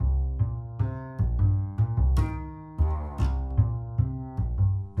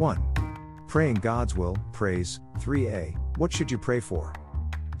1. Praying God's will, praise. 3a. What should you pray for?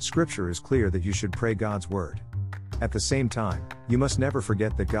 Scripture is clear that you should pray God's word. At the same time, you must never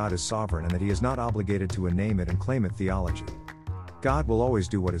forget that God is sovereign and that He is not obligated to a name it and claim it theology. God will always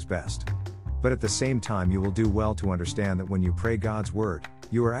do what is best. But at the same time, you will do well to understand that when you pray God's word,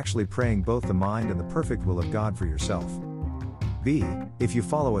 you are actually praying both the mind and the perfect will of God for yourself. B. If you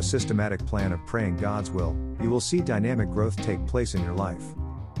follow a systematic plan of praying God's will, you will see dynamic growth take place in your life.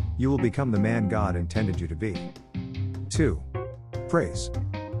 You will become the man God intended you to be. 2. Praise.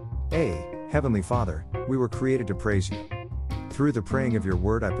 A. Heavenly Father, we were created to praise you. Through the praying of your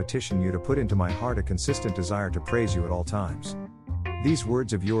word, I petition you to put into my heart a consistent desire to praise you at all times. These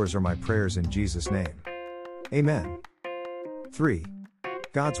words of yours are my prayers in Jesus' name. Amen. 3.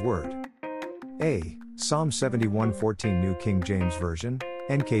 God's Word. A. Psalm 71:14 New King James Version,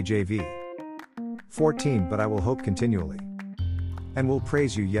 NKJV. 14 But I will hope continually, and will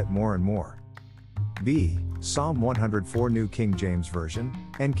praise you yet more and more. B. Psalm 104 New King James Version,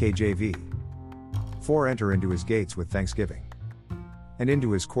 NKJV. 4 Enter into his gates with thanksgiving, and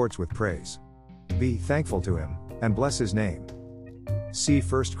into his courts with praise. Be thankful to him, and bless his name. See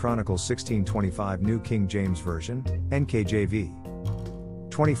 1 Chronicles 16:25 New King James Version, NKJV.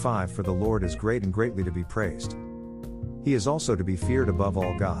 25 For the Lord is great and greatly to be praised. He is also to be feared above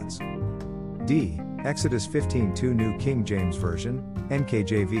all gods. D. Exodus 15:2 New King James Version,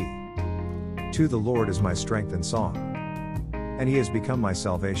 NKJV. To the Lord is my strength and song, and he has become my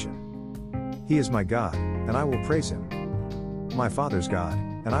salvation. He is my God, and I will praise him. My Father's God,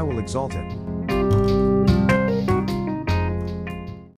 and I will exalt him.